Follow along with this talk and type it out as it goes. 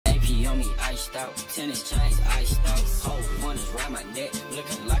on me iced out, tennis chains iced out. Whole one is round my neck,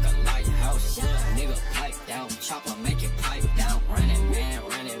 looking like a lighthouse. Nigga pipe down, chopper make it pipe down. Running man,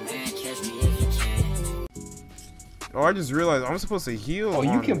 catch me if you can. Oh, I just realized I'm supposed to heal on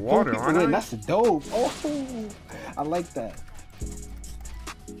you can water, pull aren't people in. I? That's dope. Oh, I like that.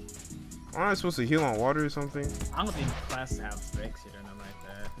 Aren't I supposed to heal on water or something? I don't think classes have specs shit or nothing like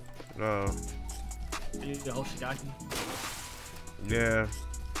that. No. You the whole Shigaki? Yeah.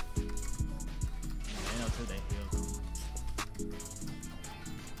 I know too they heal.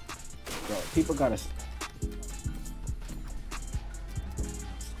 Bro, people gotta.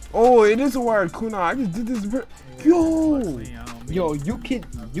 Oh, it is a wired kunai. I just did this. Yo, you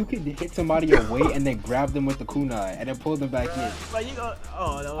could hit somebody away and then grab them with the kunai and then pull them back in. But you go,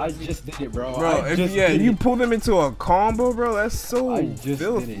 no, I just did it, bro. Bro, if you pull them into a combo, bro, that's so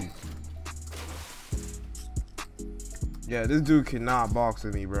filthy. Did it. Yeah, this dude cannot box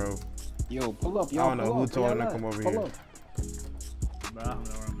with me, bro. Yo, pull up, yo. I don't know who told him to come over here. bro, I don't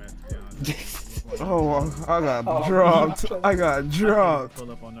know where I'm at, to be honest. Oh, I got dropped. I got dropped.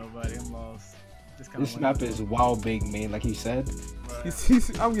 Pull up on nobody, I'm lost. This map is wild big, man, like you said.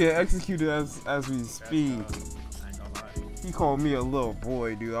 I'm getting executed as we speak. I ain't gonna lie. He called me a little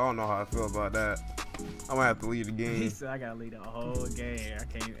boy, dude. I don't know how I feel about that. I might have to leave the game. He said I gotta leave the whole game. I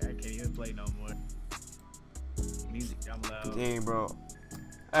can't even play no more. Music, I'm loud. Dang, bro.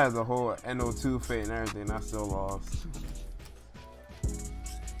 As a whole NO2 fate and everything, I still lost.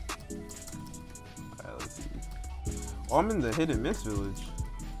 Alright, let's see. Oh, I'm in the hidden miss village.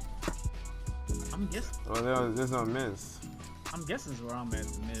 I'm guessing. Oh, there's no miss. I'm guessing is where I'm at.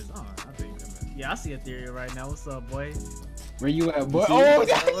 I think I'm at. Yeah, I see Ethereal right now. What's up, boy? Where you at, boy? Oh,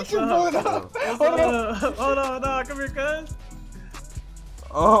 what's up? Hold on, no, come here, cuz.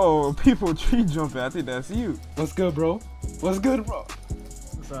 Oh, people tree jumping. I think that's you. What's good, bro? What's good, bro?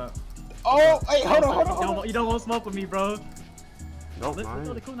 What's up? Oh, hey, hold on. You don't want to smoke with me, bro. Nope, Let's go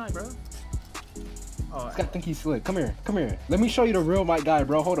to the cool night, bro. Oh, This guy think he's slick. Come here. Let me show you the real mic guy,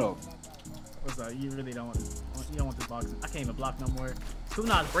 bro. Hold up. what's up? You really don't want this. You don't want this boxing. I can't even block no more.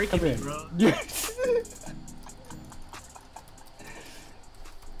 Kunai's breaking me, bro. Yes.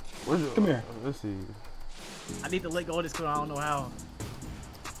 Come here. Let's see. I need to let go of this Kunai. I don't know how.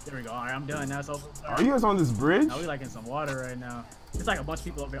 There we go. All right, I'm done. Now it's over. Are you guys on this bridge? Now we like in some water right now. It's like a bunch of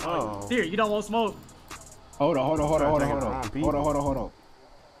people over here. Oh. Here, you don't want smoke. Hold on. Yo,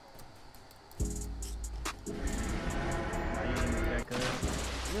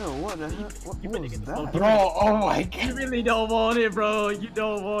 what the hell? What was that? Bro, oh my god. You really don't want it, bro. You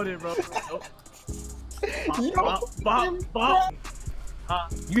don't want it, bro. Bop.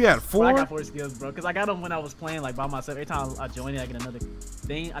 You had 4? I got 4 skills, bro. Cause I got them when I was playing like by myself. Every time I join it, I get another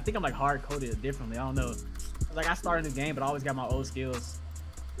thing. I think I'm like hard coded differently. I don't know. Like I started this game, but I always got my old skills.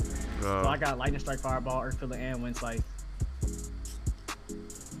 So I got lightning strike, fireball, earth pillar, and wind slice.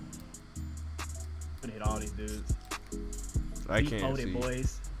 Gonna hit all these dudes. I can't see.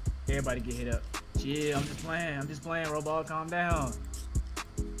 Boys. Everybody get hit up. Chill. I'm just playing. Robot, calm down.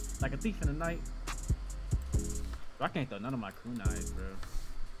 Like a thief in the night. I can't throw none of my kunais, bro.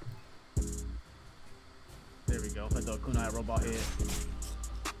 There we go. If I throw a kunai at robot head.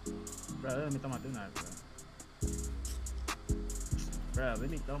 Bro, let me throw my kunai, bro. Bro, let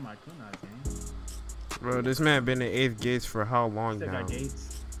me throw my kunai, man. Bro, this man been in 8th gates for how long Still now? got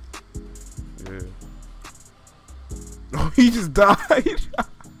gates. Yeah. Oh, he just died.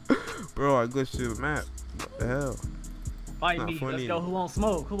 Bro, I glitched through the map. What the hell? Fight me. Let's go. Who wants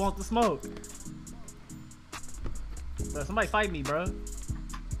smoke? Who wants the smoke? Bro, somebody fight me, bro.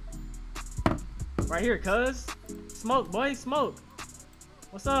 Right here, cuz. Smoke, boy, smoke.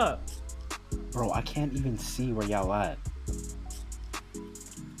 What's up? Bro, I can't even see where y'all at.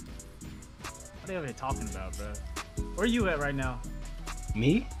 What are they over here talking about, bro? Where you at right now?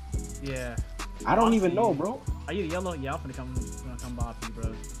 Me? Yeah. I don't even know, bro. Are you yellow? Yeah, I'm gonna come bop you,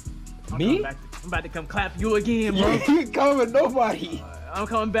 bro. Me? I'm about to come clap you again, bro. You ain't coming, nobody. I'm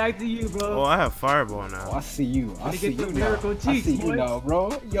coming back to you, bro. Oh, I have fireball now. Oh, I see you. I see you now. Miracle cheeks, I see boy. you now,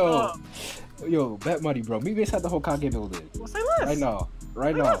 bro. Yo, bet money, bro. Me base had the whole Kage building. Well, say less. Right now.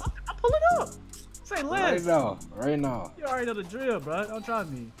 I pull it up. Say less. Right now. You already know the drill, bro. Don't try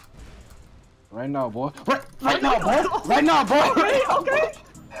me. Right now, boy. Right now, boy. Right now, boy. Okay.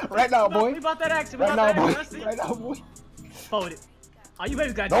 Right now, boy. We about that action. Right now, boy. Right now, boy. Fold it. Oh, you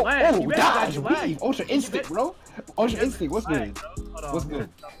baby got your ass. Oh, dodge. Weave. Ultra instinct, bro. Ultra instinct. What's good? What's good?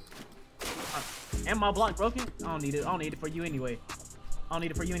 And my block broken? I don't need it. I don't need it for you anyway. I don't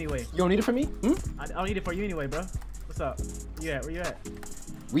need it for you anyway. You don't need it for me? I don't need it for you anyway, bro. What's up? Where you at? Where you at?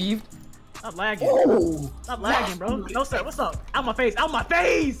 Weaved. Stop lagging. Oh. Stop lagging, bro. No, sir. What's up? Out my face. Out my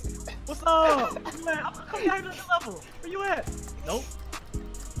face. What's up? Where you at? I'm coming down to this level. Where you at? Nope.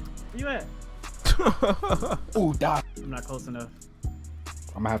 Where you at? Ooh, die. I'm not close enough.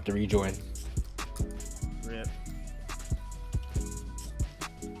 I'm gonna have to rejoin. Rip.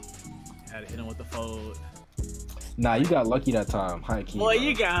 Had to hit him with the fold. Nah, you got lucky that time. High key. Boy, bro.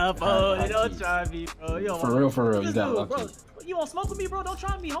 you got a fold. Don't try me, bro. You don't For real, you got lucky. Bro. You want smoke with me, bro? Don't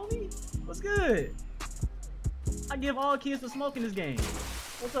try me, homie. What's good? I give all kids to smoke in this game.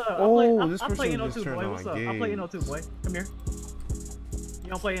 What's up? Oh, I play NO2, boy. What's up? I play NO2, boy. Come here. You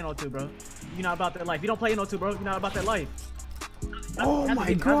don't play NO2, bro. You're not about that life. You don't play NO2, bro. You're not about that life. Oh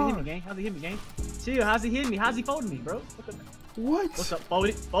my god. How's he hit me, gang? How's he hit me, gang? Chill. How's he hitting me? How's he folding me, bro? What? What's up?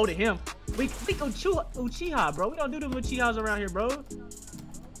 Folded him. We go Uchiha, bro. We don't do them Uchihas around here, bro.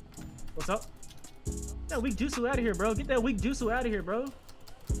 What's up? That weak jutsu out of here, bro. Get that weak jutsu out of here, bro.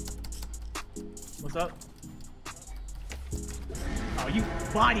 What's up? Oh, you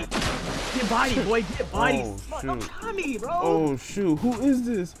body. Get body, boy. Get body. Oh, Don't try me, bro. Oh shoot, who is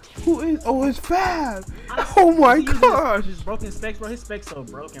this? Who is? Oh, it's Fab. Oh my gosh. His broken specs, bro. His specs so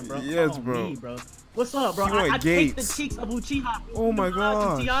broken, bro. Yes, Come on, bro. Me, bro. What's up, bro? You I want take the Gates. cheeks of Uchiha. Oh my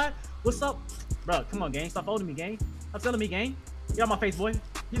gosh. Uchiha. What's up, bro? Come on, gang. Stop holding me, gang. Stop telling me, gang. Get out my face, boy.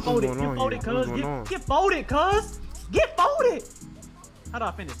 Get folded. Get folded, cuz. Get folded, cuz. Get folded. How do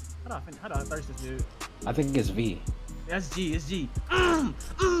I finish? How do I thirst this dude? I think it's V. That's G. It's G. Give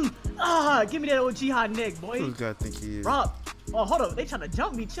me that Uchiha neck, boy. Who's guy think he is? Rob. Oh, hold up. They trying to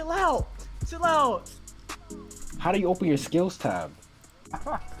jump me. Chill out. Chill out. How do you open your skills tab?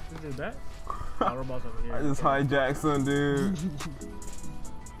 This dude back. Oh, robots over here. I just hijacked some dude.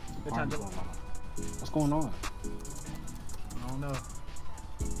 They're trying to jump. What's going on? I don't know.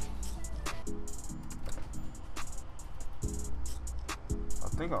 I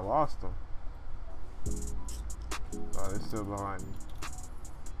think I lost them. Oh, they're still behind me.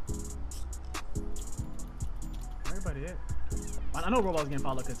 Everybody at? I know Robot's getting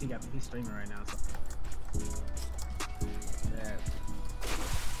followed because he's streaming right now. So. Yeah.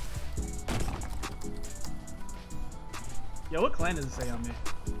 Yo, what clan does it say on me?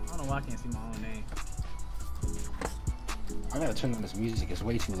 I don't know why I can't see my own name. I gotta turn on this music. It's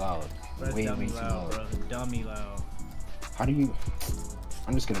way too loud. Bro, Way dummy too loud, loud. bro. Dummy loud. How do you?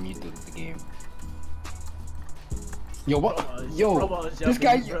 I'm just gonna mute the game. Yo, what? Yo, this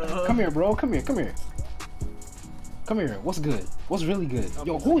guy. bro. Come here, bro. Come here. Come here. Come here. What's good? What's really good?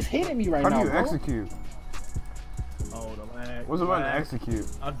 Yo, who is hitting me right How now, do you bro? execute? Oh, the lag. What's the button to lag. execute?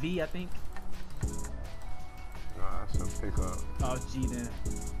 A V, I think. Nah, so pick up. Oh, G then.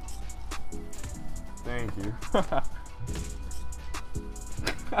 Thank you.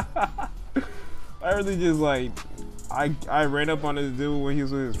 I really just like, I ran up on this dude when he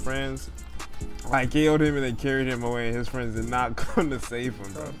was with his friends. I KO'd him and then carried him away, and his friends did not come to save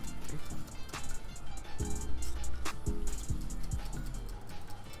him, bro.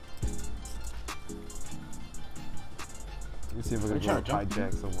 Let me see if I can go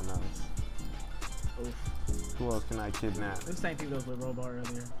hijack someone else. Oof. Who else can I kidnap? This same people that was with Robot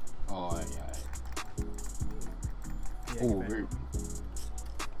earlier. Oh yeah. Yeah, Oh, get back.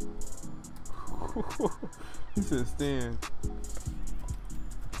 He said stand.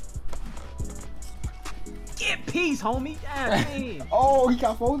 Get peace, homie. God damn. Oh, he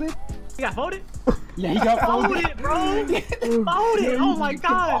got folded. He got voted? Yeah, he got folded. Folded, bro. Folded. Oh my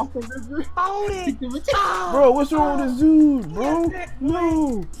god. Folded. Bro, what's wrong with this dude, bro?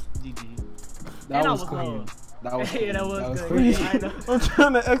 No. GG. That And was I was clean. low. That was Yeah, that was good. clean. I know. I'm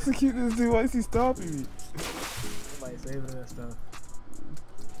trying to execute this dude. Why is he stopping me? Somebody saving that stuff.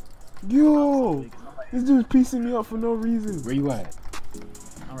 Yo, this dude's piecing me up for no reason. Where you at?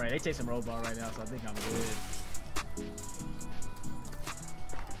 Alright, they chasing Robot right now, so I think I'm good.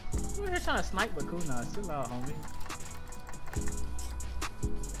 We're here trying to snipe with Kuna. Chill out, homie.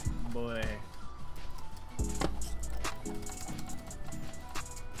 Boy.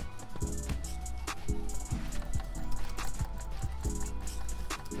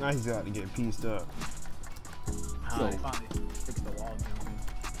 Now he's out to get pieced up. They finally fixed the wall.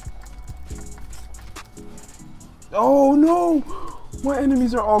 Oh no! My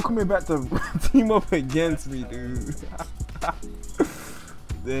enemies are all coming back to team up against me, dude.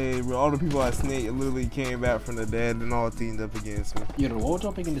 Dang, bro, all the people I snaked literally came back from the dead and all teamed up against me. Yo, the wall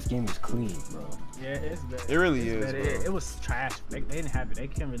jumping in this game is clean, bro. Yeah, it's better. It really It's is, better. bro. It was trash. They didn't have it. They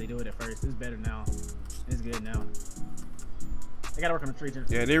couldn't really do it at first. It's better now. It's good now. They gotta work on the tree jump.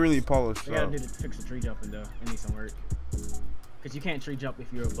 Yeah, they really polished They gotta up. do fix the tree jumping though. It needs some work. Cause you can't tree jump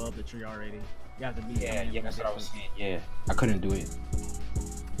if you're above the tree already. You have to be. Yeah, that's what I was saying. Yeah, I couldn't do it.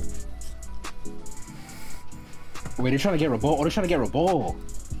 Wait, they're trying to get Rabol. Oh, they're trying to get Rabol.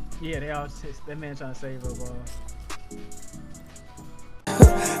 Yeah, that man trying to save her ball.